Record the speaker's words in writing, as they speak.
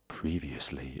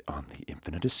Previously on the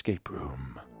Infinite Escape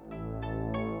Room.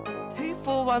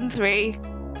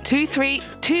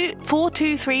 2413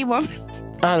 4231.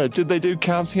 Anna, did they do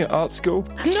counting at art school?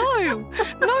 No,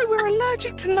 we're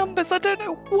allergic to numbers. I don't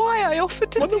know why I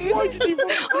offered to do Why this. did you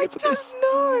I don't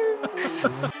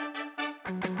know.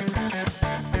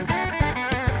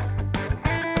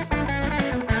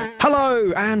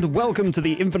 Hello, and welcome to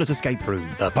the Infinite Escape Room,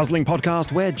 the puzzling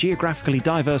podcast where geographically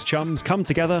diverse chums come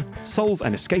together, solve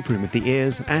an escape room of the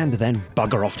ears, and then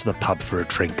bugger off to the pub for a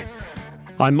drink.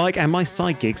 I'm Mike, and my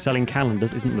side gig selling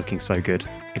calendars isn't looking so good.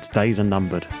 Its days are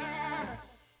numbered.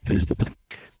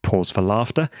 Pause for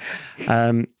laughter.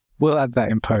 We'll add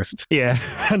that in post. Yeah,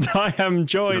 and I am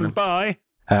joined by...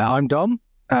 I'm Dom,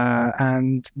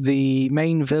 and the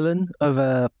main villain of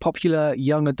a popular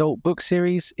young adult book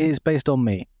series is based on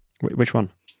me. Which one?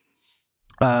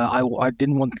 I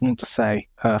didn't want them to say.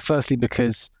 Firstly,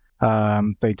 because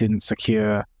they didn't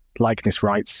secure likeness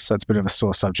rights, so it's a bit of a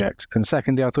sore subject. And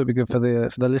secondly, I thought it'd be good for the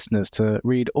listeners to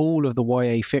read all of the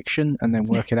YA fiction and then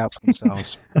work it out for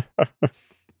themselves.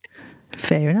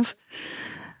 Fair enough.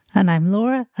 And I'm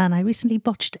Laura, and I recently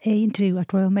botched an interview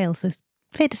at Royal Mail, so it's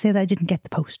fair to say that I didn't get the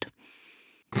post.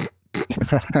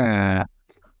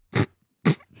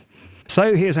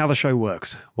 So here's how the show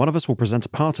works. One of us will present a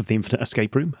part of the Infinite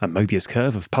Escape Room, a Mobius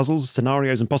curve of puzzles,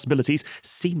 scenarios and possibilities,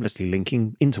 seamlessly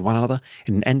linking into one another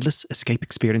in an endless escape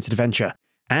experience adventure.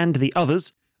 And the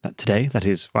others,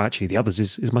 the others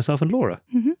is myself and Laura,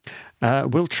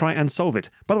 will try and solve it.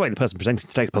 By the way, the person presenting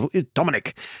today's puzzle is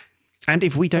Dominic. And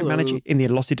if we don't manage it in the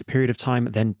allotted period of time,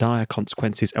 then dire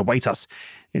consequences await us.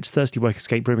 It's thirsty work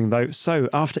escape rooming though, so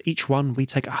after each one, we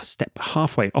take a step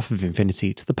halfway off of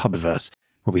infinity to the pubiverse,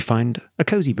 where we find a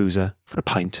cosy boozer for a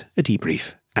pint, a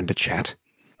debrief, and a chat.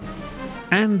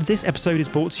 And this episode is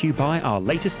brought to you by our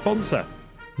latest sponsor.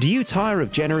 Do you tire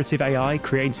of generative AI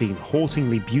creating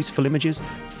hauntingly beautiful images,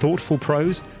 thoughtful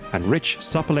prose, and rich,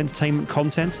 supple entertainment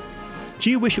content?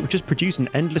 Do you wish it would just produce an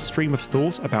endless stream of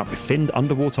thought about befriend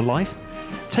underwater life?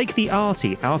 Take the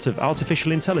arty out of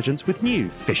artificial intelligence with new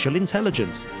Fishal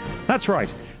Intelligence. That's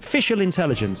right, Fishal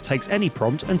Intelligence takes any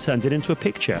prompt and turns it into a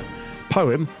picture,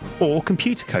 poem, or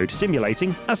computer code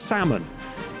simulating a salmon.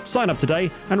 Sign up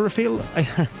today and receive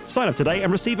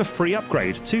a free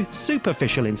upgrade to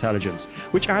Superficial Intelligence,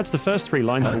 which adds the first 3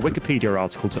 lines of a Wikipedia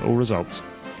article to all results.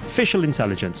 Fishal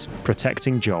Intelligence,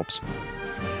 protecting jobs.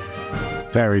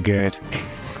 Very good.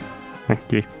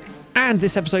 Thank you. And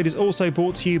this episode is also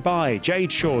brought to you by Jade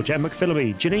Shaw, Jen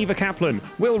McPhillamy, Geneva Kaplan,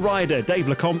 Will Ryder, Dave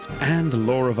Lecomte, and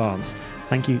Laura Vance.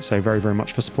 Thank you so very, very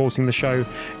much for supporting the show.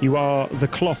 You are the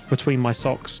cloth between my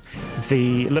socks,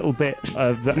 the little bit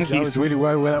that keeps... I was really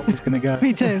worried where that was going to go.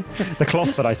 Me too. The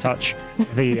cloth that I touch,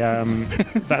 the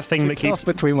that thing that keeps...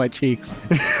 between my cheeks.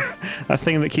 That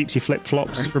thing that keeps your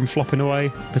flip-flops from flopping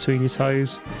away between your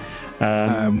toes.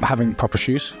 Having proper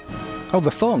shoes. Oh, the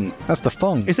thong. That's the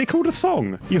thong. Is it called a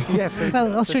thong? Yes.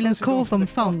 Well, Australians call them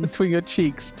thongs. Between your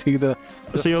cheeks to the...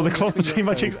 So you're the cloth between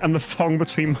my cheeks and the thong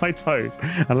between my toes.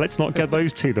 And let's not get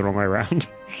those two the wrong way around.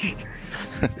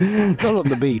 Not on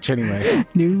the beach, anyway.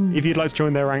 No. If you'd like to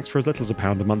join their ranks for as little as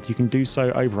 £1 a month, you can do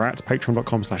so over at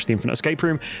patreon.com/The Infinite Escape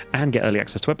Room and get early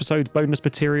access to episodes, bonus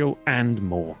material, and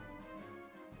more.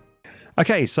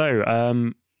 Okay, so,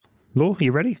 Laura, are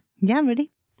you ready? Yeah, I'm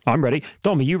ready. I'm ready.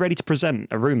 Dom, are you ready to present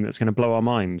a room that's going to blow our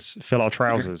minds, fill our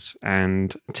trousers,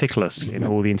 and tickle us in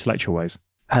all the intellectual ways?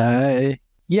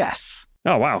 Yes.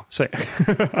 Oh, wow. So,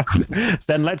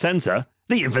 then let's enter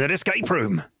the Infinite Escape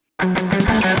Room.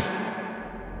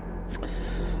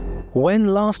 When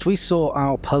last we saw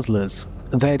our puzzlers,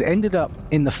 they had ended up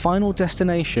in the final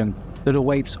destination that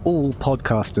awaits all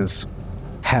podcasters.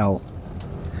 Hell.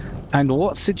 And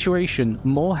what situation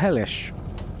more hellish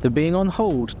than being on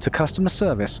hold to customer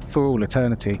service for all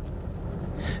eternity?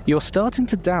 You're starting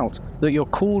to doubt that your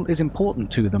call is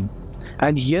important to them,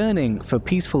 and yearning for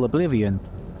peaceful oblivion,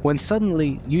 when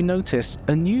suddenly you notice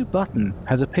a new button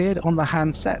has appeared on the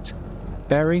handset,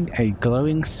 bearing a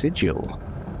glowing sigil.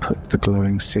 Put the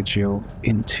glowing sigil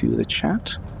into the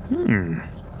chat.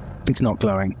 It's not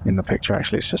glowing in the picture,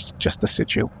 actually, it's just the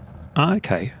sigil.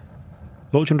 Okay.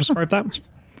 Laura, do you want to describe that?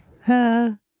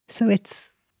 So it's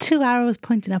 2 arrows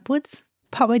pointing upwards.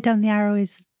 Partway down the arrow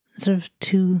is sort of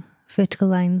 2 vertical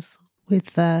lines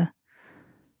with the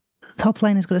top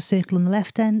line has got a circle on the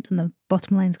left end and the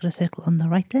bottom line's got a circle on the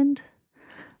right end.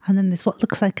 And then there's what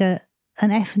looks like an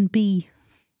F and B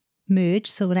merge,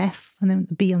 so an F and then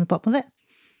the B on the bottom of it.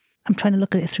 I'm trying to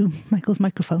look at it through Michael's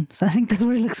microphone, so I think that's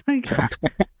what it looks like.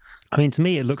 I mean, to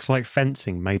me, it looks like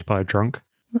fencing made by a drunk.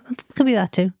 Could be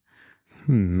that too.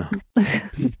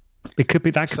 It could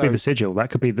be that could be the sigil. That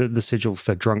could be the sigil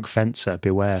for drunk fencer.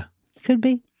 Beware. Could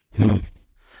be.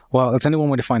 Well, there's only one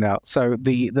way to find out. So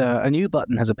a new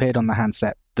button has appeared on the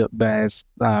handset that bears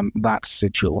that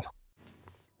sigil.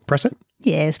 Press it.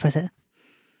 Yes, press it.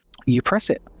 You press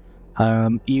it.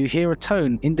 You hear a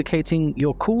tone indicating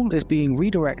your call is being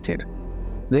redirected.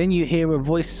 Then you hear a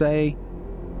voice say,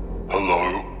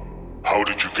 "Hello? How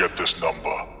did you get this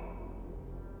number?"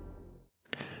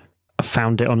 I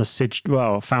found it on a sigil.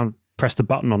 Well, pressed the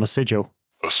button on a sigil.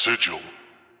 A sigil?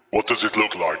 What does it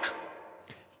look like?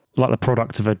 Like the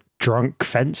product of a drunk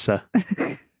fencer.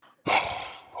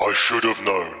 I should have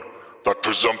known. That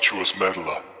presumptuous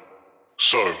meddler.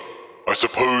 So, I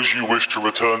suppose you wish to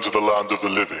return to the land of the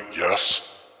living,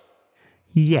 yes?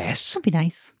 Yes. That'd be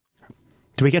nice.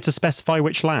 Do we get to specify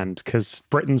which land? Because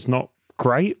Britain's not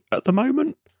great at the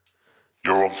moment.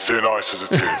 You're on thin ice as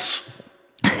it is.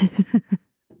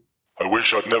 I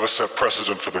wish I'd never set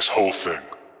precedent for this whole thing.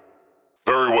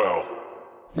 Very well.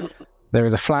 There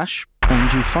is a flash,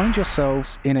 and you find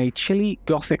yourselves in a chilly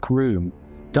Gothic room,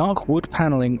 dark wood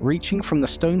panelling reaching from the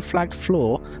stone-flagged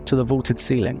floor to the vaulted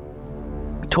ceiling.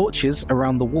 Torches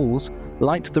around the walls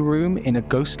light the room in a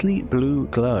ghostly blue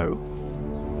glow.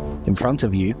 In front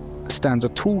of you stands a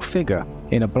tall figure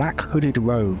in a black hooded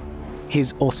robe,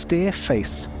 his austere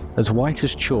face as white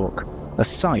as chalk, a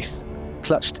scythe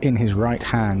clutched in his right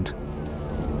hand.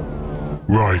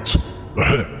 Right.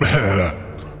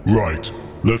 Right.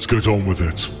 Let's get on with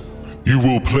it. You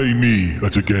will play me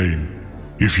at a game.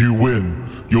 If you win,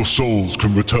 your souls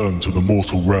can return to the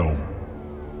mortal realm.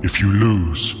 If you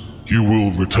lose, you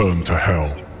will return to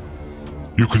hell.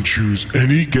 You can choose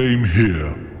any game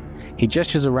here. He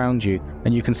gestures around you,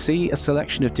 and you can see a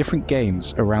selection of different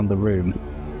games around the room.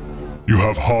 You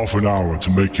have half an hour to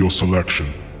make your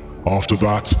selection. After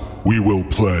that, we will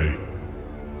play.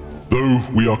 Though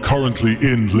we are currently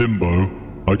in limbo,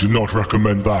 I do not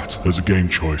recommend that as a game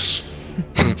choice.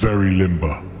 Very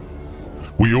limber.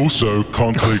 We also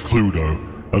can't play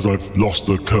Cluedo, as I've lost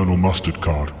the Colonel Mustard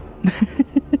card.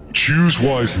 Choose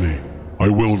wisely. I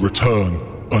will return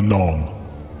anon.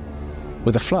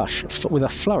 With a flourish,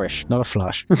 not a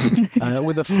flush.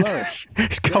 With a flourish.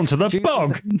 It's gone to the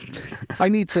bog. I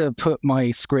need to put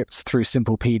my scripts through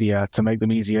Simplepedia to make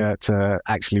them easier to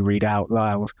actually read out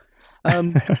loud.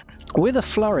 With a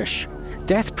flourish,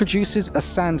 Death produces a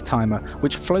sand timer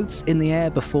which floats in the air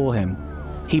before him.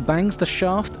 He bangs the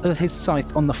shaft of his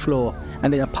scythe on the floor,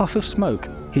 and in a puff of smoke,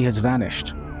 he has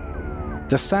vanished.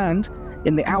 The sand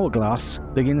in the hourglass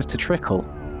begins to trickle.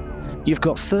 You've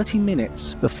got 30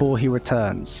 minutes before he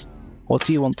returns. What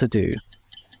do you want to do?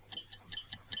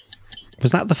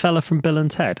 Was that the fella from Bill and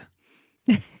Ted?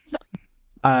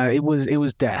 It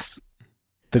was Death,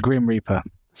 the Grim Reaper.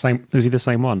 Same? Is he the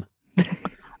same one?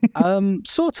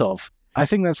 Sort of. I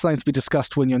think that's something to be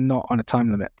discussed when you're not on a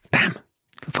time limit. Damn.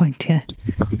 Good point, yeah.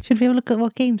 Should we have a look at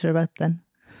what games are about then?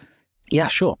 Yeah,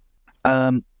 sure.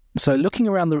 So looking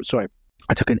around the... Sorry,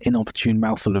 I took an inopportune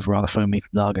mouthful of rather foamy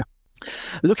lager.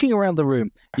 Looking around the room,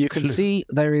 you can see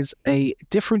there is a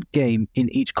different game in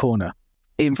each corner.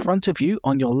 In front of you,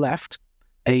 on your left,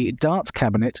 a darts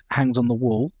cabinet hangs on the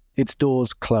wall, its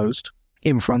doors closed.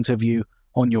 In front of you,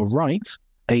 on your right,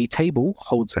 a table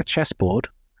holds a chessboard.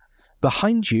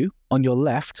 Behind you, on your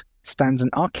left, stands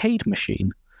an arcade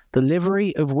machine, the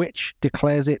livery of which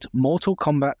declares it Mortal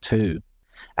Kombat 2.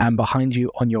 And behind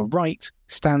you, on your right,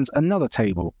 stands another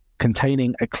table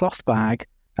containing a cloth bag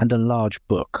and a large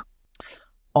book.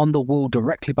 On the wall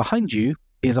directly behind you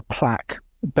is a plaque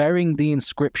bearing the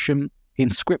inscription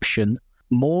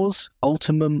Mors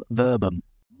Ultimum Verbum.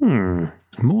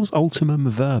 Mors Ultimum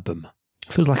Verbum.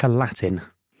 Feels like a Latin.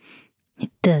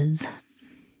 It does.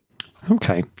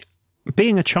 Okay.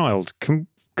 Being a child, can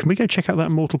we go check out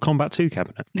that Mortal Kombat 2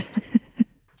 cabinet?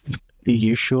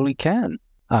 You surely can.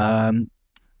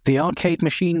 The arcade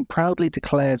machine proudly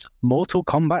declares Mortal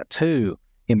Kombat 2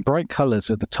 in bright colours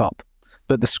at the top,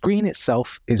 but the screen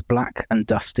itself is black and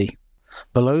dusty.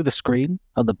 Below the screen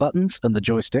are the buttons and the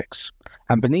joysticks,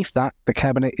 and beneath that, the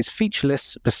cabinet is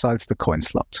featureless besides the coin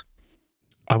slot.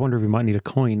 I wonder if we might need a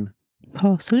coin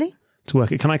Possibly. to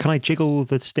work it. Can I jiggle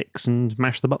the sticks and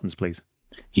mash the buttons, please?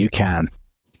 You can.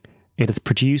 It hath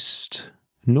produced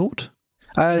naught?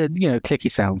 Clicky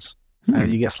sounds.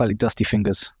 You get slightly dusty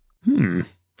fingers.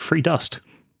 Free dust.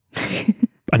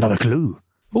 Another clue.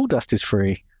 All dust is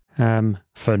free.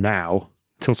 For now.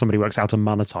 Till somebody works out how to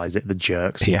monetize it, the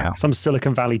jerks. Yeah. Some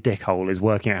Silicon Valley dickhole is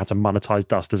working out how to monetize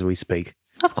dust as we speak.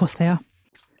 Of course they are.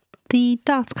 The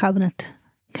darts cabinet.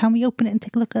 Can we open it and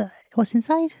take a look at what's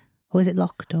inside? Or is it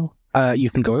locked? Or You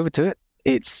can go over to it.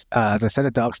 It's, as I said,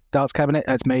 a darts cabinet.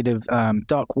 It's made of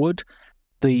dark wood.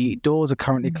 The doors are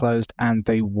currently closed and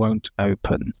they won't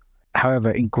open.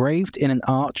 However, engraved in an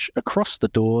arch across the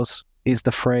doors is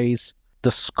the phrase,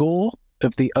 "The score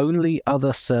of the only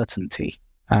other certainty."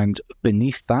 And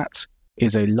beneath that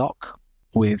is a lock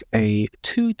with a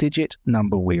 2-digit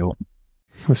number wheel.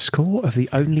 The score of the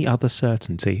only other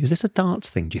certainty. Is this a darts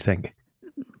thing, do you think?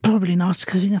 Probably not,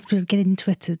 because we have to get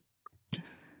into it.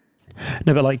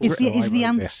 No, but like... Is the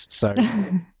answer... So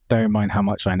bear in mind how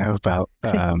much I know about...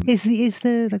 Is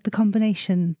the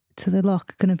combination to the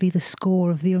lock going to be the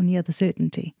score of the only other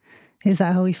certainty? Is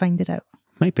that how we find it out?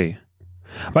 Maybe.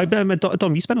 But,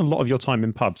 Dom, you spend a lot of your time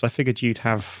in pubs. I figured you'd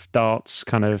have darts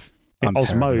kind of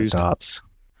osmosed. Darts.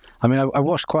 I mean, I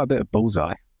watched quite a bit of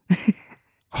Bullseye.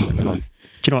 Oh, God.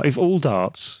 Do you know what? If all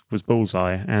darts was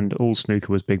Bullseye and all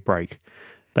snooker was Big Break,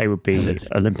 they would be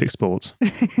Olympic sports.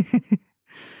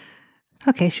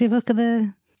 Okay, should we look at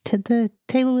the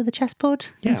table with the chessboard?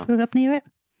 Yeah. We're up near it.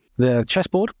 The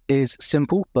chessboard is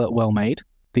simple but well made.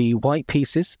 The white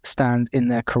pieces stand in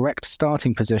their correct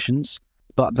starting positions,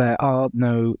 but there are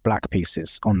no black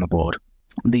pieces on the board.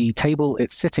 The table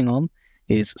it's sitting on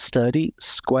is sturdy,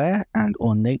 square, and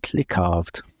ornately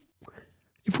carved.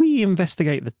 If we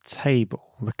investigate the table,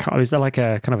 is there like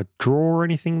a kind of a drawer or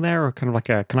anything there, or kind of like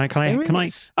a can I?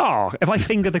 Oh, if I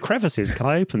finger the crevices, can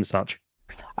I open such?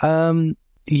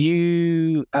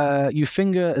 You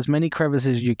finger as many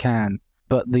crevices as you can,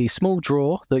 but the small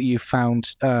drawer that you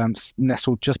found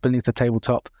nestled just beneath the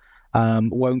tabletop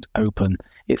won't open.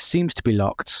 It seems to be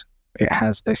locked. It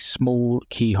has a small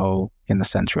keyhole in the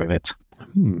center of it.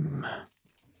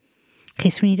 Okay,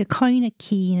 so we need a coin, a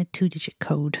key, and a 2-digit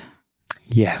code.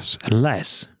 Yes,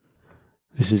 unless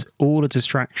this is all a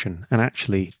distraction, and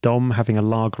actually Dom having a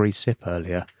lagery sip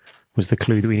earlier was the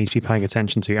clue that we need to be paying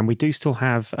attention to. And we do still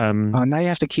have... now you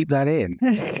have to keep that in.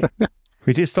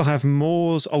 We do still have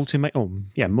Moore's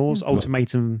ultimatum. Moore's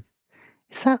ultimatum.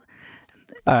 Is that...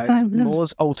 It's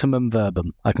Moore's ultimum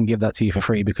verbum. I can give that to you for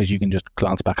free because you can just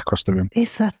glance back across the room.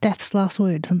 Is that death's last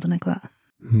word, something like that?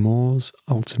 Moore's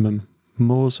ultimum.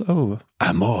 Moore's... Oh,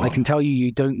 amor. I can tell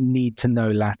you don't need to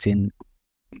know Latin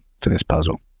for this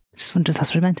puzzle. Just wonder if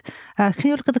that's what it meant. Can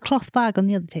you look at the cloth bag on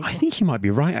the other table? I think you might be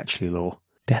right, actually, Law.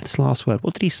 Death's last word.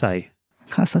 What did he say?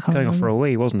 Going off for a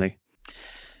wee, wasn't he?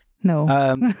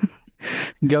 No.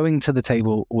 Going to the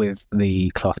table with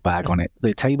the cloth bag on it.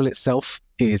 The table itself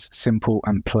is simple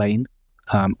and plain.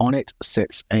 On it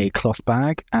sits a cloth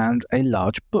bag and a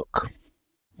large book.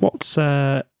 What's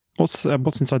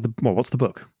inside the... Well, what's the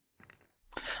book?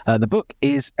 The book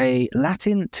is a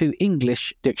Latin to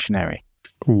English dictionary.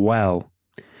 Well,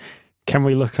 can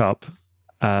we look up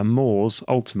Moore's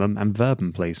ultimum and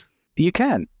verbum, please? You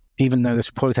can, even though this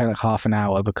would probably take like half an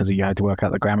hour because you had to work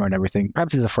out the grammar and everything.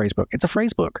 Perhaps it's a phrase book. It's a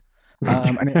phrase book.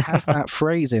 And it has that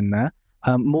phrase in there.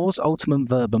 Moore's ultimum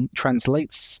verbum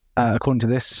translates, according to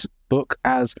this book,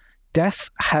 as "death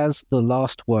has the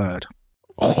last word."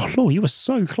 Oh, Law, you were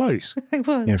so close. I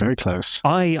was. Yeah, very close.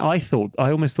 I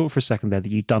almost thought for a second there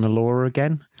that you'd done a Laura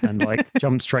again and like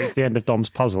jumped straight to the end of Dom's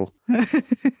puzzle.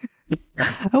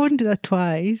 I wouldn't do that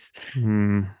twice.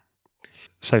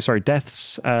 So sorry,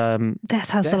 death's... Death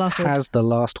has the last word. has the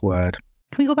last word.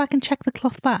 Can we go back and check the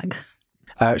cloth bag?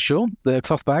 Sure. The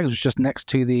cloth bag was just next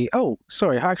to the... Oh,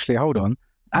 sorry, actually, hold on.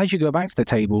 As you go back to the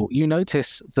table, you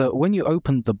notice that when you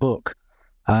opened the book,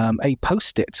 a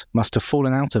post-it must have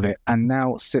fallen out of it and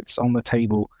now sits on the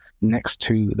table next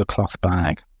to the cloth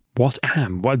bag. What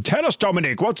am? Well, tell us,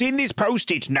 Dominic, what's in this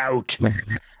post-it note?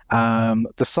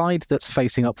 The side that's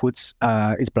facing upwards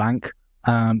is blank,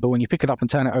 but when you pick it up and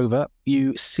turn it over,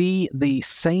 you see the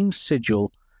same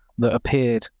sigil that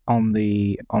appeared on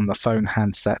the phone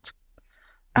handset,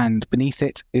 and beneath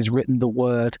it is written the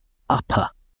word upper.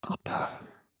 Upper.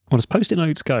 Well, as post-it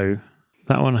notes go,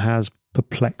 that one has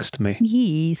perplexed me.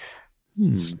 Yes.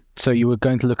 So you were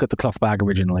going to look at the cloth bag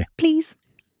originally. Please.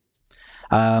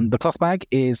 The cloth bag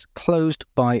is closed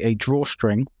by a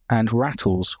drawstring and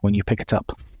rattles when you pick it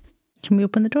up. Can we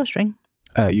open the drawstring?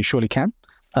 You surely can.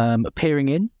 Peering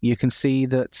in, you can see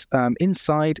that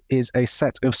inside is a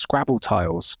set of Scrabble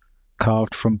tiles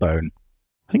carved from bone.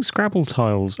 I think Scrabble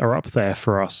tiles are up there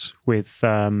for us with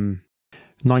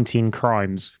 19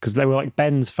 Crimes, because they were like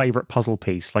Ben's favourite puzzle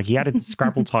piece. Like he added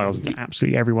Scrabble tiles into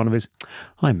absolutely every one of his...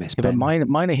 I miss Ben. But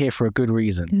mine are here for a good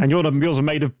reason. And yours are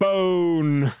made of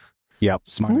bone. Yep.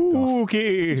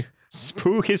 Spooky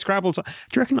Scrabble tiles.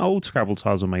 Do you reckon old Scrabble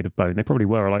tiles were made of bone? They probably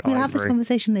were. Like we'll ivory. have this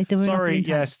conversation later. Sorry,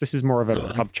 yes, this is more of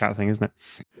a pub chat thing, isn't it?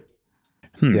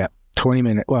 Yeah,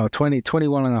 21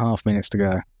 and a half minutes to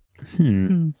go.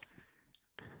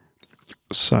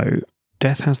 So,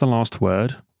 death has the last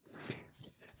word.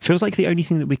 Feels like the only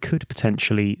thing that we could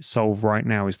potentially solve right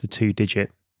now is the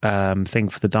 2-digit thing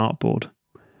for the dartboard,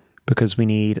 because we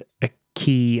need a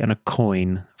key and a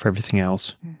coin for everything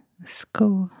else.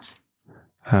 Score.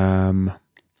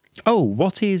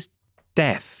 What is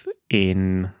death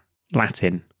in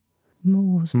Latin?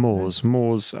 Mors.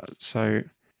 Mors. So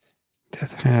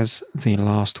death has the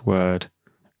last word.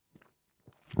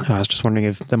 I was just wondering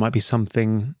if there might be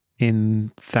something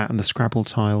in that and the Scrabble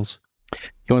tiles.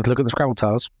 You want to look at the Scrabble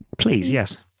tiles? Please,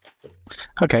 yes.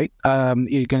 Okay.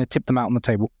 You're going to tip them out on the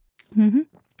table. Mm-hmm.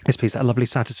 Yes, please. That lovely,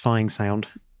 satisfying sound.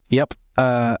 Yep.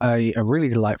 A really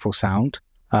delightful sound.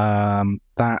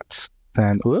 That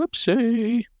then,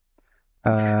 whoopsie.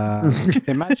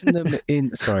 Imagine them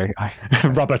in. Sorry, I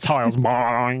Rubber tiles.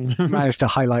 managed to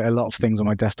highlight a lot of things on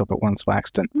my desktop at once by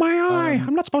accident. My eye.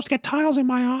 I'm not supposed to get tiles in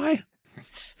my eye.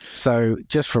 So,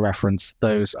 just for reference,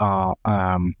 those are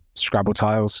Scrabble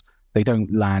tiles. They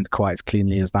don't land quite as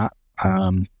cleanly as that,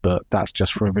 but that's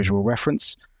just for a visual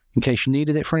reference in case you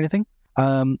needed it for anything.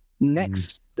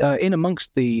 Next, in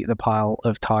amongst the pile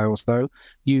of tiles, though,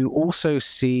 you also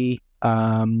see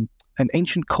an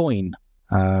ancient coin,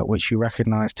 which you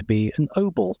recognise to be an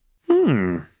obol.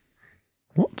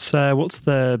 What's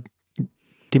the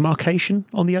demarcation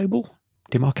on the obol?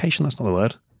 Demarcation, that's not the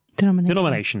word.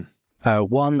 Denomination.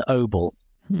 1 obol.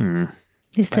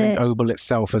 Is An there? obol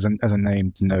itself, as a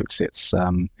name denotes its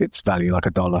value, like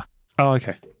 $1. Oh,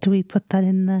 okay. Do we put that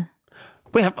in the?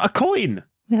 We have a coin.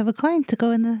 We have a coin to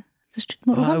go in the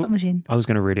Mortal Kombat machine. I was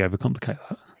going to really overcomplicate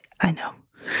that. I know.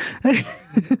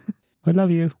 I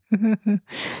love you.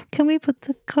 Can we put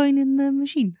the coin in the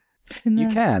machine? In the You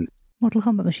can. Mortal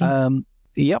Kombat machine.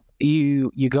 Yep.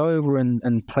 You go over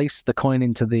and place the coin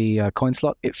into the coin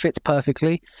slot. It fits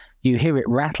perfectly. You hear it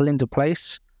rattle into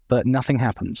place, but nothing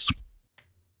happens.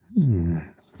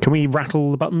 Can we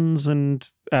rattle the buttons and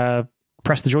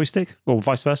press the joystick, or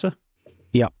vice versa?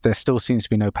 Yep. There still seems to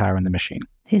be no power in the machine.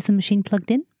 Is the machine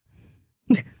plugged in?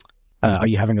 Are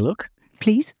you having a look?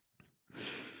 Please.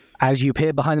 As you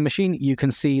peer behind the machine, you can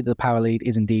see the power lead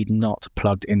is indeed not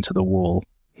plugged into the wall.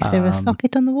 Is there a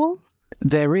socket on the wall?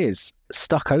 There is.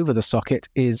 Stuck over the socket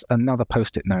is another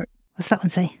post-it note. What's that one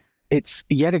say? It's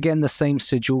yet again the same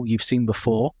sigil you've seen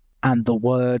before, and the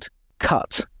word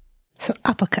cut. So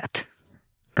uppercut.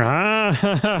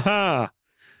 Ah!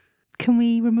 Can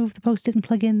we remove the post-it and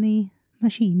plug in the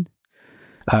machine?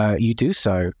 You do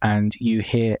so, and you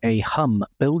hear a hum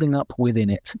building up within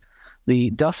it.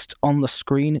 The dust on the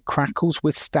screen crackles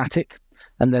with static,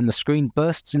 and then the screen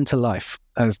bursts into life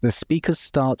as the speakers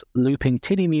start looping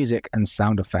tinny music and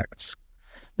sound effects.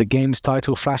 The game's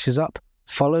title flashes up,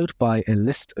 followed by a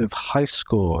list of high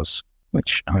scores,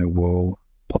 which I will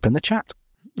pop in the chat.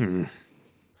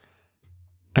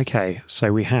 Okay,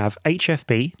 so we have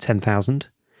HFB 10,000,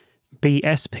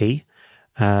 BSP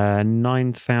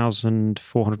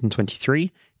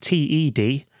 9,423,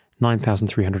 TED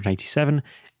 9,387,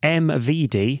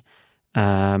 MVD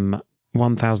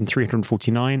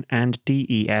 1,349, and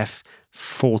DEF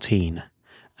 14.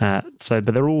 But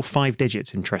they're all 5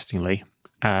 digits, interestingly.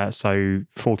 So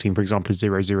 14, for example, is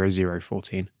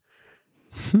 00014.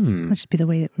 Might just be the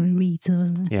way it reads,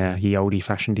 wasn't it? Yeah, ye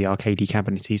oldie-fashioned, the arcadey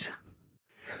cabineties.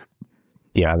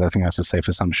 Yeah, I think that's a safe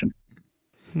assumption.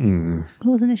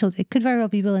 Those initials, it could very well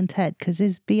be Bill and Ted, because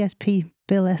is BSP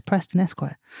Bill S. Preston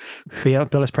Esquire?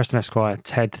 Bill S. Preston Esquire,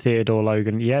 Ted Theodore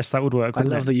Logan. Yes, that would work. I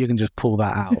love that you can just pull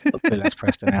that out of Bill S.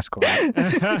 Preston Esquire.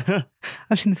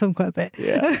 I've seen the film quite a bit.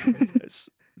 Yeah.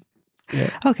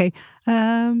 Okay.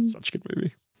 Such a good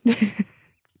movie.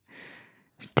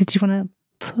 Did you want to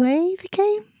play the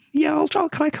game? Yeah, I'll try.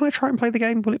 Can I try and play the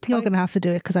game? Will it play? You're going to have to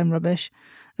do it because I'm rubbish.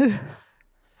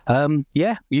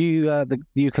 Yeah, you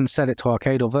can set it to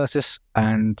arcade or versus,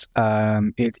 and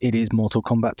it is Mortal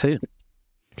Kombat 2.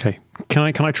 Okay. Can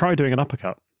I try doing an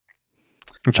uppercut?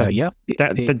 Yeah.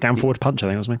 The down forward punch, I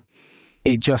think it was me.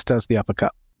 It just does the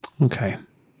uppercut. Okay.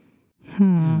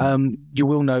 You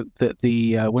will note that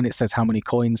the when it says how many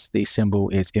coins, the symbol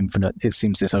is infinite. It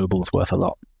seems this obol's worth a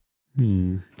lot.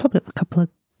 Probably a couple of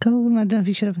goals. I don't know if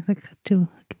you should have do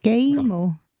a game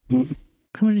or.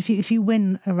 If you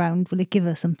win a round, will it give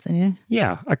us something? You know?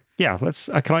 Yeah. Let's.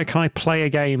 Can I play a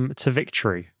game to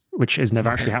victory, which has never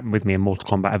actually happened with me in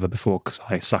Mortal Kombat ever before because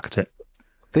I suck at it.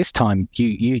 This time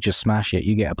you just smash it.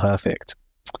 You get a perfect.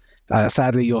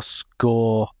 Sadly, your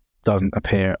score doesn't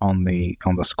appear on the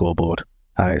scoreboard.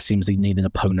 It seems that you need an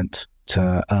opponent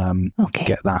to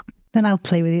get that. Then I'll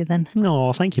play with you then.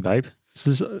 No, thank you, babe. This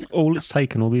is all it's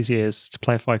taken all these years to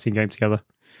play a fighting game together.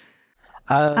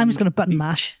 I'm just going to button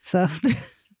mash. So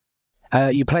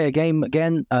you play a game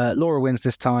again. Laura wins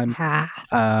this time.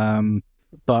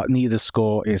 but neither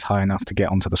score is high enough to get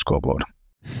onto the scoreboard.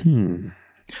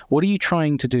 What are you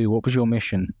trying to do? What was your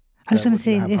mission? I was going What to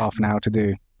do you say, have if half an hour to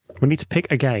do. We need to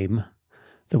pick a game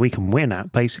that we can win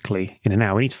at, basically, in an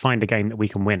hour. We need to find a game that we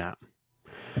can win at.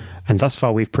 And thus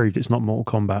far, we've proved it's not Mortal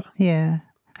Kombat. yeah,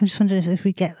 I'm just wondering if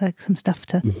we get like some stuff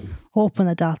to open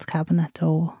the darts cabinet,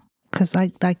 or because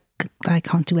I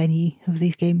can't do any of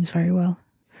these games very well.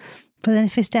 But then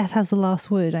if his death has the last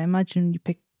word, I imagine you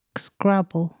pick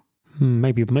Scrabble.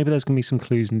 Maybe there's going to be some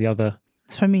clues in the other.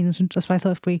 That's what I mean. That's why I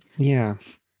thought if we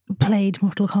played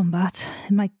Mortal Kombat,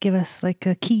 it might give us like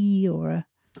a key or a...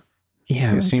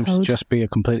 Yeah. It seems to just be a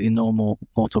completely normal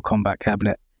Mortal Kombat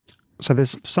cabinet. So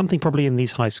there's something probably in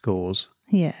these high scores.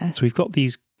 Yeah. So we've got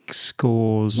these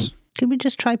scores. Could we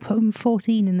just try putting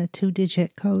 14 in the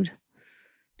 2-digit code?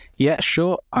 Yeah,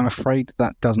 sure. I'm afraid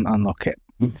that doesn't unlock it.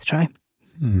 Let's try.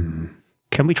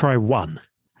 Can we try 1?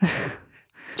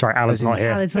 Sorry, Alan's not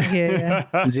here. Alan's not here,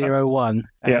 yeah. 0, 1.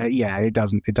 Yeah, it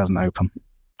doesn't open.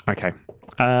 Okay.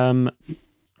 Wonder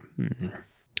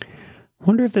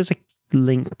if there's a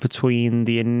link between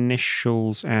the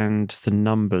initials and the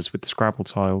numbers with the Scrabble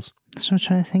tiles. That's what I'm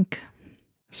trying to think.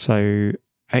 So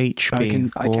H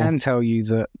being I can tell you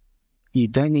that you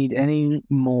don't need any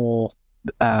more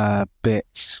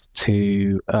bits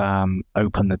to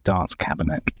open the darts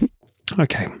cabinet.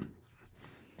 Okay.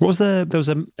 What was there was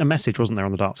a message, wasn't there,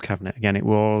 on the darts cabinet? Again, it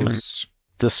was...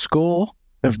 The score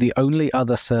of the only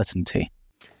other certainty.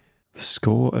 The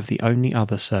score of the only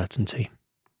other certainty.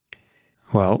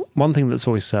 Well, one thing that's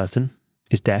always certain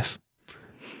is death.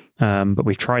 But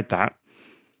we've tried that.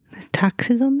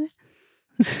 Taxes on there?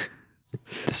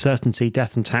 The certainty,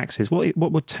 death and taxes. What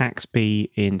would tax be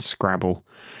in Scrabble?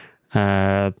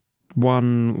 1,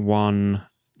 1,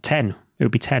 10. It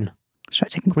would be 10.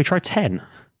 Can we try 10?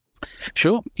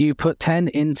 Sure. You put 10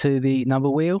 into the number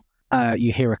wheel.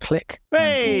 You hear a click.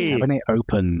 Hey! And the cabinet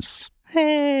opens.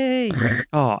 Hey!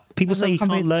 Oh, people say you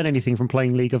can't learn anything from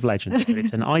playing League of Legends. But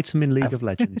it's an item in League of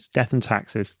Legends. Death and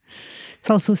taxes. It's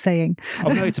also saying.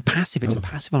 Oh no, it's a passive. It's a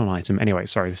passive on an item. Anyway,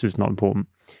 sorry, this is not important.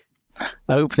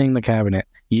 Opening the cabinet,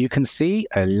 you can see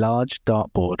a large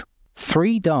dartboard.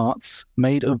 3 darts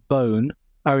made of bone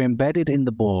are embedded in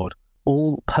the board,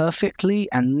 all perfectly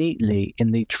and neatly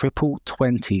in the triple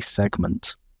 20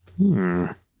 segment.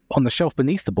 On the shelf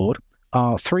beneath the board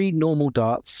are 3 normal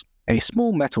darts, a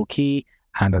small metal key,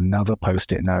 and another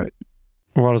post-it note.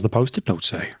 What does the post-it note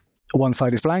say? One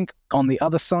side is blank. On the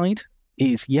other side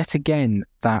is yet again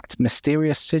that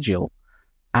mysterious sigil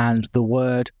and the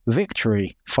word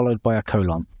victory followed by a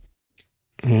colon.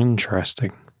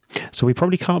 Interesting. So we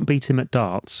probably can't beat him at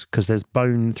darts because there's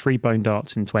 3 bone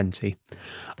darts in 20.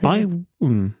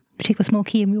 We take the small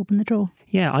key and we open the drawer.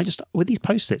 Yeah, with these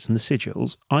post-its and the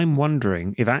sigils, I'm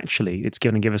wondering if actually it's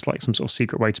going to give us like some sort of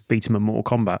secret way to beat him at Mortal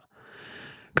Kombat.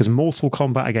 Because Mortal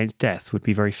Kombat against death would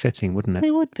be very fitting, wouldn't it?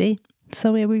 It would be.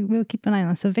 So we'll keep an eye on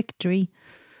that. So victory.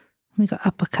 We got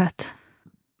uppercut.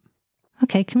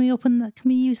 Okay, can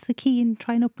we use the key and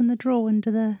try and open the drawer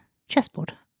into the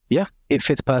chessboard? Yeah, it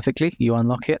fits perfectly. You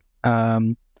unlock it.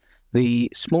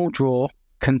 The small drawer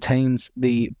contains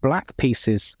the black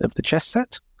pieces of the chess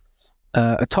set,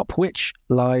 atop which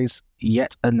lies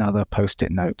yet another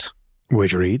post-it note.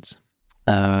 Which reads?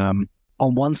 On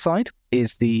one side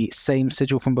is the same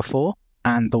sigil from before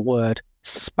and the word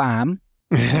spam.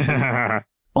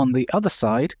 On the other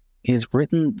side is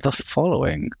written the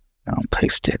following. I'll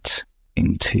paste it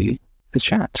into the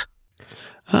chat.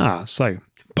 So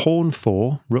pawn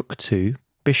 4, rook 2,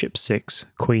 bishop 6,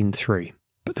 queen 3.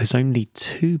 But there's only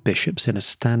 2 bishops in a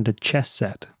standard chess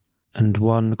set and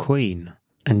 1 queen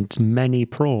and many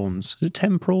pawns. Is it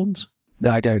 10 pawns?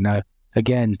 I don't know.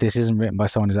 Again, this isn't written by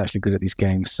someone who's actually good at these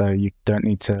games, so you don't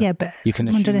need to... Yeah, but... You can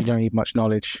assume you don't need much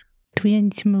knowledge. Do we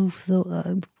need to move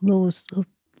those...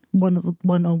 one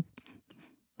of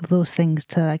those things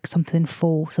to like something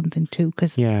 4, something 2?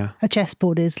 Because a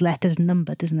chessboard is lettered and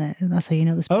numbered, isn't it? That's how you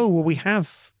know this. Oh, well, we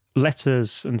have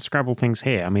letters and Scrabble things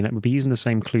here. I mean, it would be using the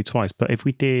same clue twice, but if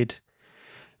we did...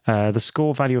 the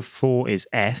score value of 4 is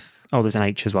F. Oh, there's an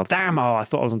H as well. Damn, I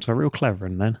thought I was onto a real clever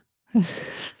one then.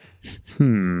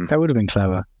 That would have been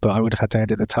clever, but I would have had to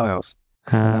edit the tiles.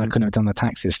 And then I couldn't have done the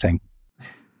taxes thing.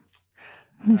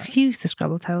 We've used the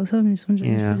Scrabble tiles, so I'm just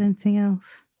wondering if there's anything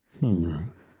else.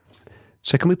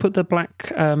 So can we put the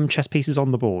black chess pieces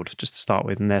on the board just to start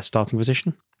with in their starting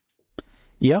position?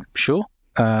 Yeah, sure.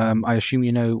 I assume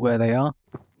you know where they are.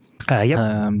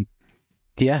 Yep.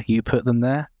 Yeah, you put them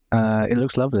there. It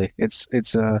looks lovely.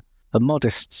 It's a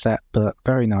modest set, but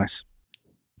very nice.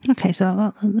 Okay,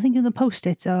 so I'm thinking the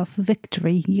post-its are for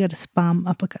victory. You got to spam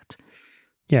uppercut.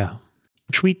 Yeah.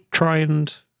 Should we try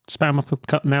and spam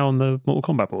uppercut now on the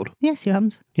Mortal Kombat board? Yes, you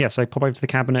haven't. Yeah, so pop over to the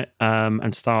cabinet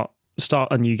and start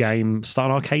a new game, start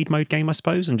an arcade mode game, I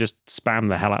suppose, and just spam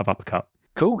the hell out of uppercut.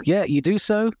 Cool. Yeah, you do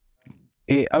so.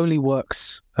 It only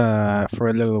works for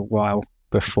a little while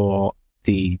before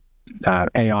the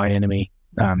AI enemy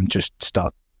just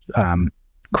start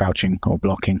crouching or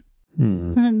blocking.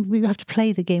 And then we have to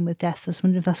play the game with death. I was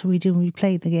wondering if that's what we do when we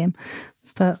play the game.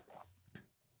 But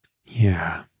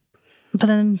yeah. But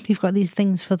then we've got these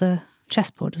things for the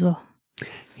chessboard as well.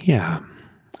 Yeah.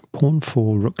 Pawn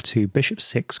 4, rook 2, bishop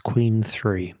 6, queen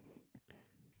 3.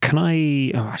 Can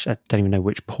I... Oh, actually, I don't even know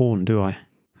which pawn, do I?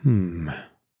 And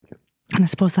I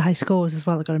suppose the high scores as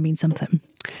well have got to mean something.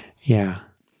 Yeah.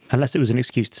 Unless it was an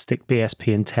excuse to stick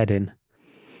BSP and TED in.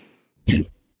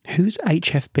 Who's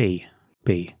HFB?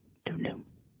 B? Don't know.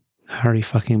 Harry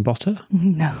fucking Potter?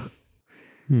 No.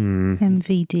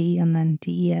 MVD and then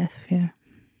DEF, yeah.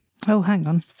 Oh, hang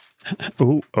on.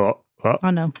 Oh,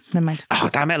 no, never mind. Oh,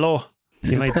 damn it, Law.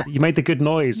 You made the good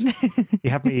noise. You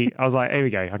had me. I was like, here we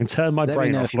go. I can turn my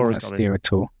brain off. Laura's got this.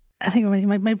 At all. I think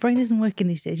my brain isn't working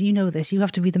these days. You know this. You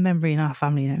have to be the memory in our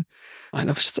family now. I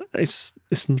know. It's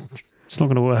not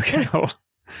going to work out.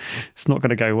 It's not going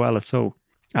to go well at all.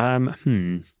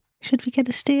 Should we get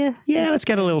a steer? Yeah, let's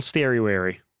get a little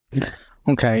steery-weary.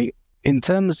 Okay. In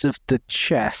terms of the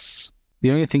chess,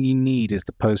 the only thing you need is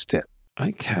the post-it.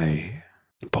 Okay.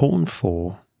 Pawn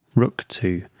 4, rook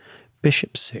 2,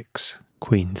 bishop 6,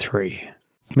 queen 3.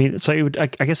 I mean, so it would, I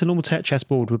guess a normal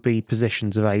chessboard would be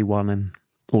positions of A1 and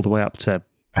all the way up to...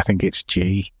 I think it's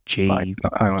G. I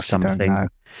something.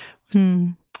 Don't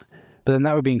know. But then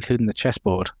that would be including the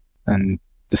chessboard. And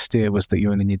the steer was that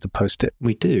you only need the post-it.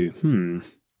 We do.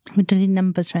 We don't need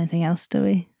numbers for anything else, do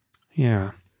we?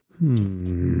 Yeah.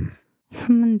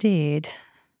 Indeed.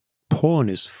 Pawn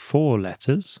is 4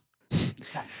 letters.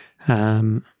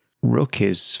 Rook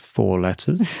is 4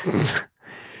 letters.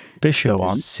 Bishop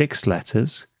is 6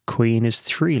 letters. Queen is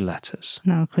 3 letters.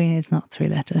 No, queen is not 3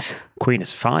 letters. Queen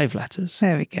is 5 letters.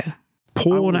 There we go.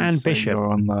 Pawn and bishop.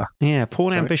 Yeah,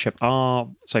 pawn and bishop are...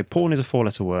 So pawn is a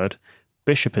 4-letter word.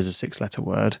 Bishop is a 6-letter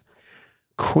word.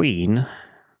 Queen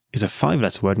is a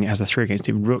 5-letter word and it has a 3 against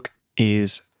it. Rook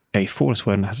is a 4-letter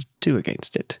word and has a 2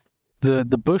 against it. The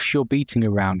bush you're beating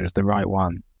around is the right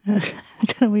one. I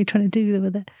don't know what you're trying to do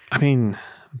with it. I mean,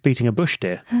 beating a bush,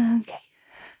 dear. Okay.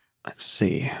 Let's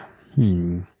see.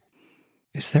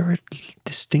 Is there a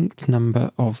distinct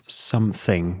number of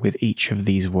something with each of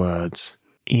these words?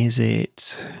 Is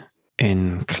it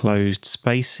enclosed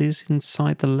spaces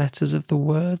inside the letters of the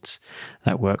words?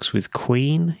 That works with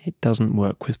queen. It doesn't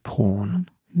work with pawn.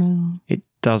 No. It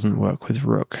doesn't work with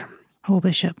rook. Or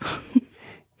bishop.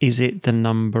 Is it the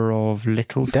number of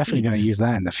little Definitely feet? going to use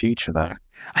that in the future, though.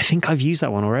 I think I've used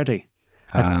that one already.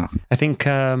 I think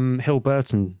Hill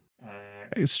Burton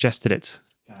suggested it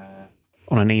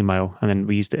on an email, and then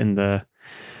we used it in the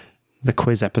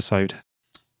quiz episode.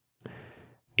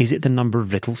 Is it the number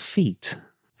of little feet?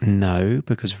 No,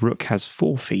 because rook has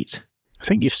 4 feet. I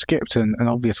think you've skipped an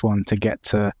obvious one to get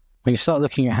to... When you start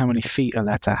looking at how many feet a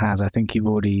letter has, I think you've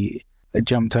already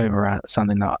jumped over at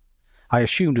something that I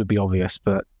assumed would be obvious,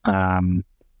 but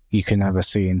you can never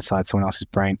see inside someone else's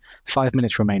brain. 5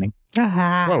 minutes remaining.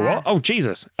 Whoa, what? Oh,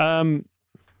 Jesus. I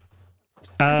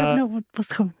don't know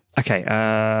what's going on. Okay,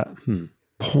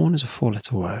 pawn is a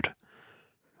 4-letter word.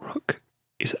 Rook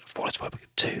is a 4-letter word, but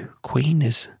 2. Queen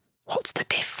is... What's the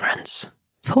difference?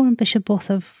 Pawn and bishop both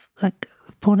have,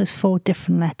 pawn has 4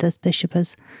 different letters, bishop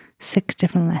has 6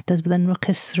 different letters, but then rook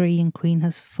has 3 and queen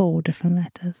has 4 different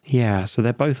letters. Yeah, so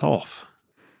they're both off.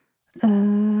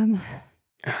 Can we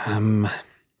have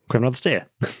another steer?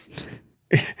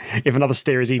 If another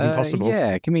steer is even possible.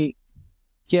 Yeah, give me...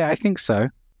 Yeah, I think so.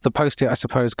 The post-it, I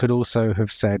suppose, could also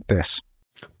have said this.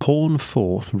 Pawn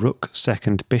 4th, rook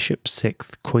 2nd, bishop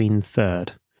 6th, queen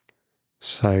 3rd.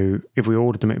 So if we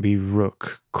ordered them, it'd be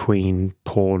rook, queen,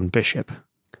 pawn, bishop.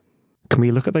 Can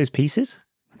we look at those pieces?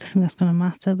 I don't think that's going to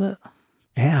matter, but...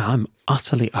 Yeah, I'm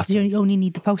utterly... You only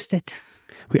need the post-it.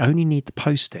 We only need the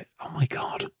post-it. Oh my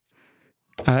God.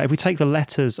 If we take the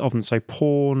letters of them, so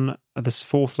pawn, the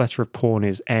 4th letter of pawn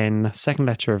is N, 2nd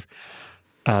letter of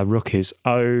rook is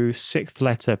O, 6th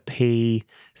letter P,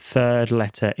 3rd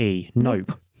letter E.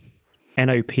 Nope.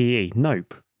 N-O-P-E.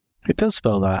 Nope. It does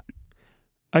spell that.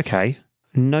 Okay.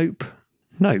 Nope.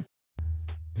 Nope.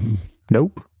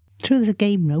 Nope. Sure, there's a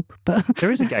game Nope, but...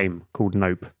 There is a game called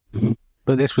Nope.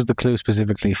 But this was the clue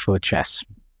specifically for chess.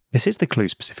 This is the clue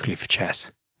specifically for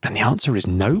chess. And the answer is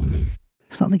nope.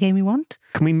 It's not the game we want.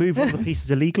 Can we move all the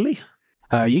pieces illegally?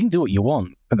 You can do what you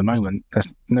want. at the moment.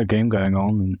 There's no game going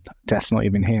on, and Death's not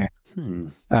even here.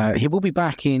 He will be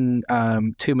back in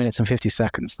 2 minutes and 50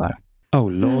 seconds, though. Oh,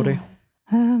 lordy.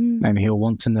 And he'll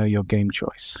want to know your game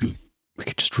choice. We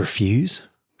could just refuse.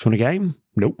 Do you want a game?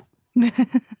 Nope.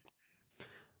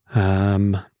 I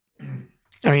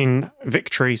mean,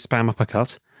 victory, spam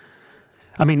uppercut.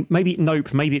 I mean, maybe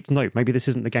nope, maybe it's nope. Maybe this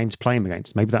isn't the game to play him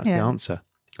against. Maybe that's the answer.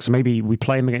 So maybe we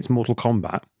play him against Mortal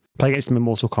Kombat, play against him in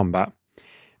Mortal Kombat,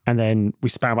 and then we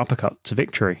spam uppercut to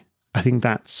victory. I think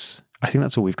that's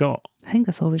all we've got. I think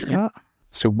that's all we've got.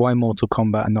 So why Mortal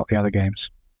Kombat and not the other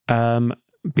games?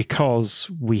 Because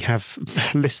we have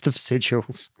a list of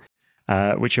sigils,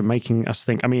 which are making us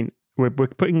think. I mean, we're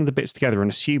putting the bits together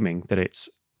and assuming that it's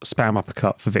spam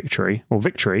uppercut for victory, or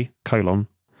victory,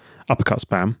 uppercut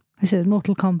spam. I said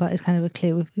Mortal Kombat is kind of a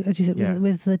clue. As you said,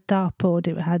 with the dartboard,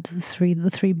 it had the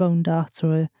three bone darts,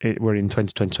 or we're in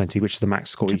 2020, which is the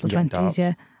max score you can get in darts.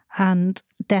 Yeah, and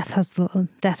Death has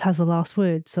the last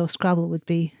word, so Scrabble would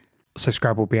be. So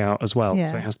Scrabble will be out as well.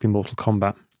 So it has to be Mortal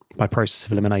Kombat by process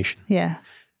of elimination. Yeah.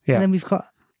 And then we've got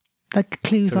like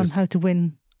clues on how to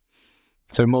win.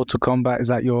 So Mortal Kombat, is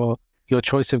that your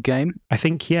choice of game? I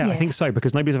think, I think so,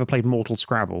 because nobody's ever played Mortal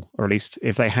Scrabble, or at least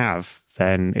if they have,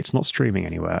 then it's not streaming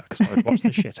anywhere, because I would watch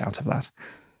the shit out of that.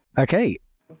 Okay.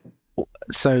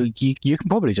 So you can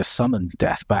probably just summon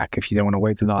Death back if you don't want to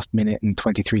wait the last minute and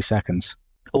 23 seconds.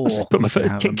 Or put my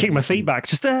foot, kick my feet back.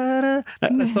 Just Death!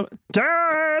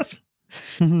 Death!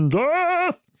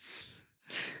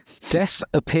 Death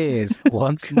appears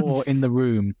once more in the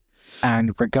room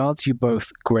and regards you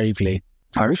both gravely.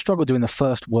 I really struggle doing the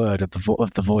first word of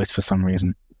the voice for some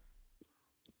reason.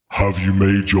 Have you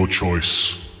made your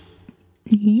choice?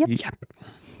 Yep.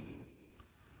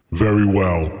 Very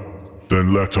well.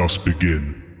 Then let us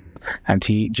begin. And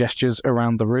he gestures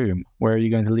around the room. Where are you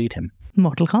going to lead him?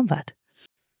 Mortal Kombat.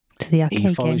 To the arcade game.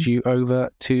 He follows you over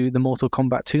to the Mortal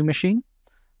Kombat 2 machine.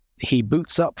 He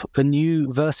boots up a new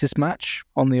versus match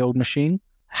on the old machine.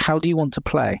 How do you want to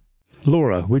play?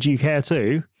 Laura, would you care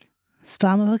to?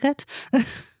 Spam uppercut.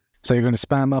 So you're going to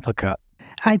spam uppercut?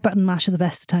 I button mash at the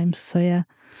best of times, so yeah.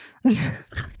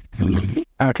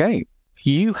 Okay.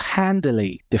 You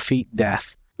handily defeat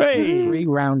Death. Hey!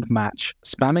 3-round match,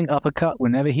 spamming uppercut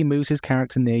whenever he moves his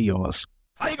character near yours.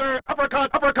 Tiger,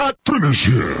 uppercut! Finish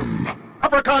him!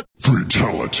 Uppercut!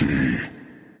 Fatality!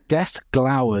 Death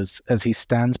glowers as he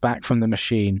stands back from the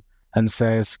machine and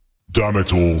says, Damn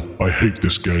it all, I hate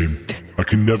this game. I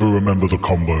can never remember the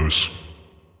combos.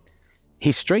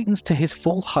 He straightens to his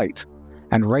full height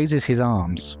and raises his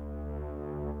arms.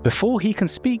 Before he can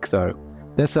speak, though,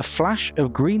 there's a flash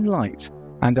of green light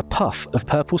and a puff of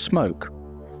purple smoke,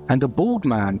 and a bald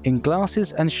man in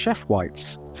glasses and chef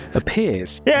whites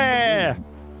appears. Yeah!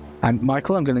 And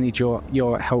Michael, I'm going to need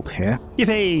your help here.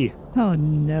 Yippee! Oh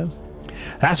no.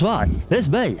 That's right, it's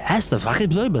me, Hester fucking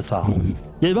Blumenthal.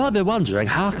 You might be wondering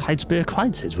how I came to be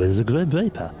acquainted with the Grim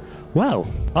Reaper. Well,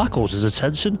 I caught his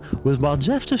attention with my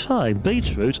death-defying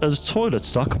beetroot and toilet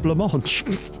stock blancmange.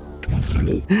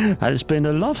 And it's been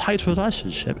a love-hate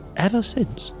relationship ever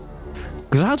since.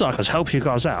 Glad I could help you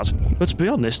guys out, but to be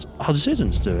honest, I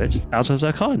didn't do it out of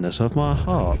the kindness of my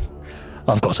heart.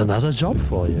 I've got another job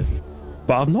for you,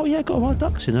 but I've not yet got my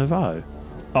ducks in a row.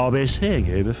 I'll be seeing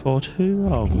you before too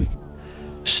long.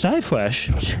 Stay fresh,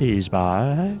 cheese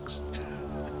bags.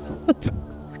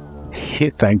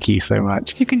 Thank you so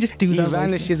much. You can just do that. He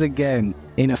vanishes again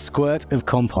in a squirt of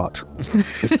compote.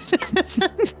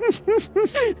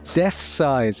 Death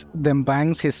sighs, then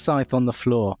bangs his scythe on the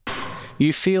floor.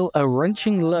 You feel a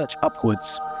wrenching lurch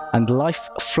upwards, and life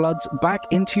floods back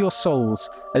into your souls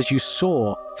as you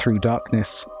soar through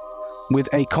darkness. With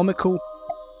a comical,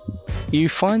 you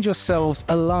find yourselves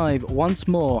alive once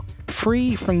more,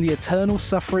 free from the eternal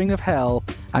suffering of hell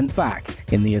and back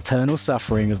in the eternal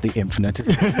suffering of the infinite.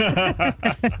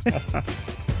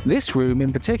 This room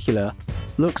in particular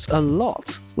looks a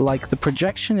lot like the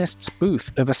projectionist's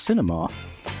booth of a cinema.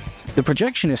 The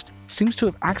projectionist seems to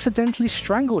have accidentally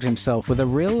strangled himself with a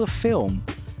reel of film,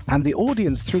 and the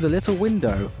audience through the little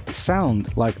window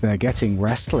sound like they're getting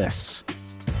restless.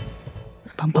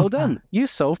 Well done, you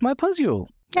solved my puzzle.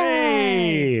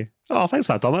 Hey! Oh, thanks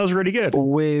for that, Dom. That was really good.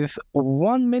 With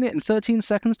 1 minute and 13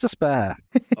 seconds to spare.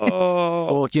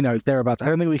 Or, thereabouts. I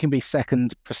don't think we can be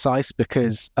second precise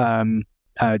because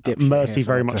mercy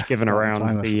very much given around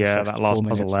that last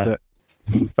puzzle there.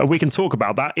 But we can talk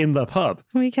about that in the pub.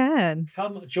 We can.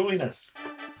 Come join us.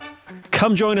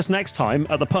 Come join us next time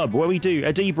at the pub where we do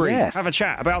a debrief, have a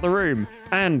chat about the room,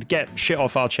 and get shit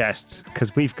off our chests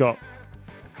because we've got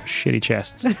shitty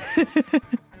chests.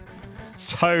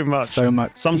 So much.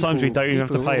 Sometimes we don't even have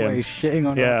to play always them. shitting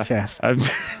on our chest.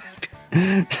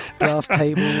 Glass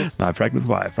tables. My pregnant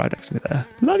wife right next to me there.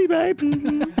 Love you, babe.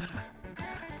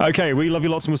 Okay, we love you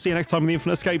lots and we'll see you next time in the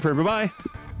Infinite Escape Room. Bye-bye.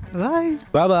 Bye.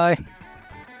 Bye-bye.